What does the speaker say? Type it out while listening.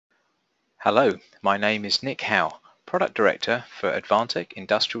Hello, my name is Nick Howe, Product Director for Advantech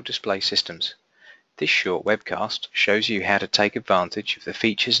Industrial Display Systems. This short webcast shows you how to take advantage of the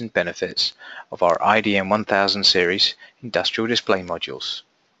features and benefits of our IDM 1000 series industrial display modules.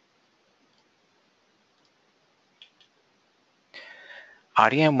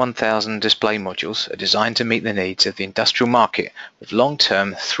 IDM 1000 display modules are designed to meet the needs of the industrial market with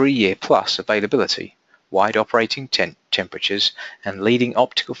long-term 3-year plus availability, wide operating temperatures and leading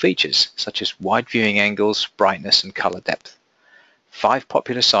optical features such as wide viewing angles, brightness and color depth. 5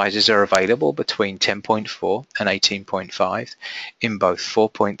 popular sizes are available between 10.4 and 18.5 in both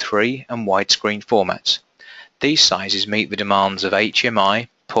 4.3 and widescreen formats. These sizes meet the demands of HMI,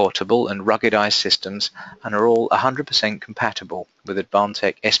 portable and ruggedized systems and are all 100% compatible with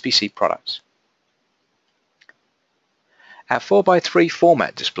Advantech SPC products. Our 4x3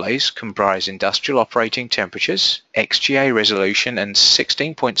 format displays comprise industrial operating temperatures, XGA resolution and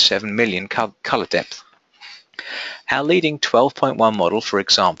 16.7 million color depth. Our leading 12.1 model, for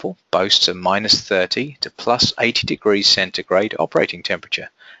example, boasts a -30 to +80 degrees centigrade operating temperature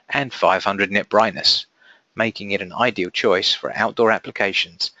and 500 nit brightness, making it an ideal choice for outdoor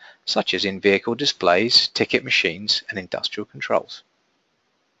applications such as in-vehicle displays, ticket machines and industrial controls.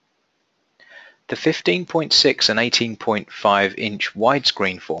 The 15.6 and 18.5 inch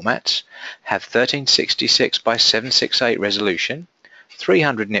widescreen formats have 1366 by 768 resolution,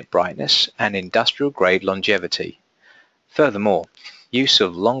 300 nit brightness and industrial grade longevity. Furthermore, use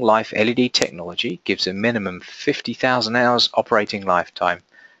of long life LED technology gives a minimum 50,000 hours operating lifetime,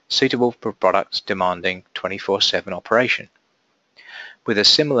 suitable for products demanding 24/7 operation. With a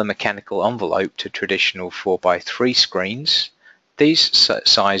similar mechanical envelope to traditional 4x3 screens, these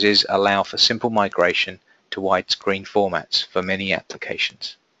sizes allow for simple migration to widescreen formats for many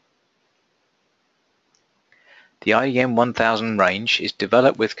applications. The IDM 1000 range is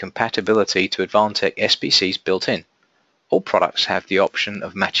developed with compatibility to Advantech SPCs built in. All products have the option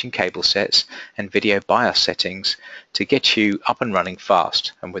of matching cable sets and video BIOS settings to get you up and running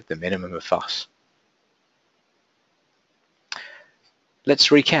fast and with the minimum of fuss. Let's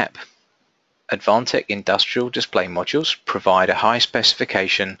recap. Advantech industrial display modules provide a high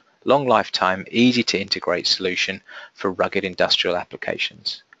specification, long lifetime, easy to integrate solution for rugged industrial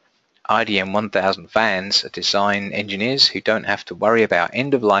applications. IDM 1000 fans are design engineers who don't have to worry about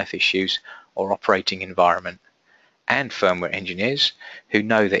end-of-life issues or operating environment, and firmware engineers who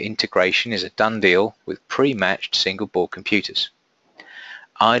know that integration is a done deal with pre-matched single-board computers.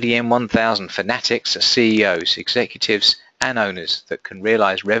 IDM 1000 fanatics are CEOs, executives and owners that can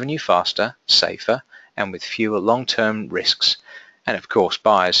realize revenue faster, safer and with fewer long-term risks, and of course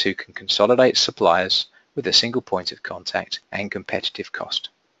buyers who can consolidate suppliers with a single point of contact and competitive cost.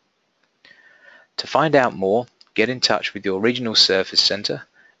 To find out more, get in touch with your regional service center,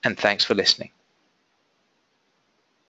 and thanks for listening.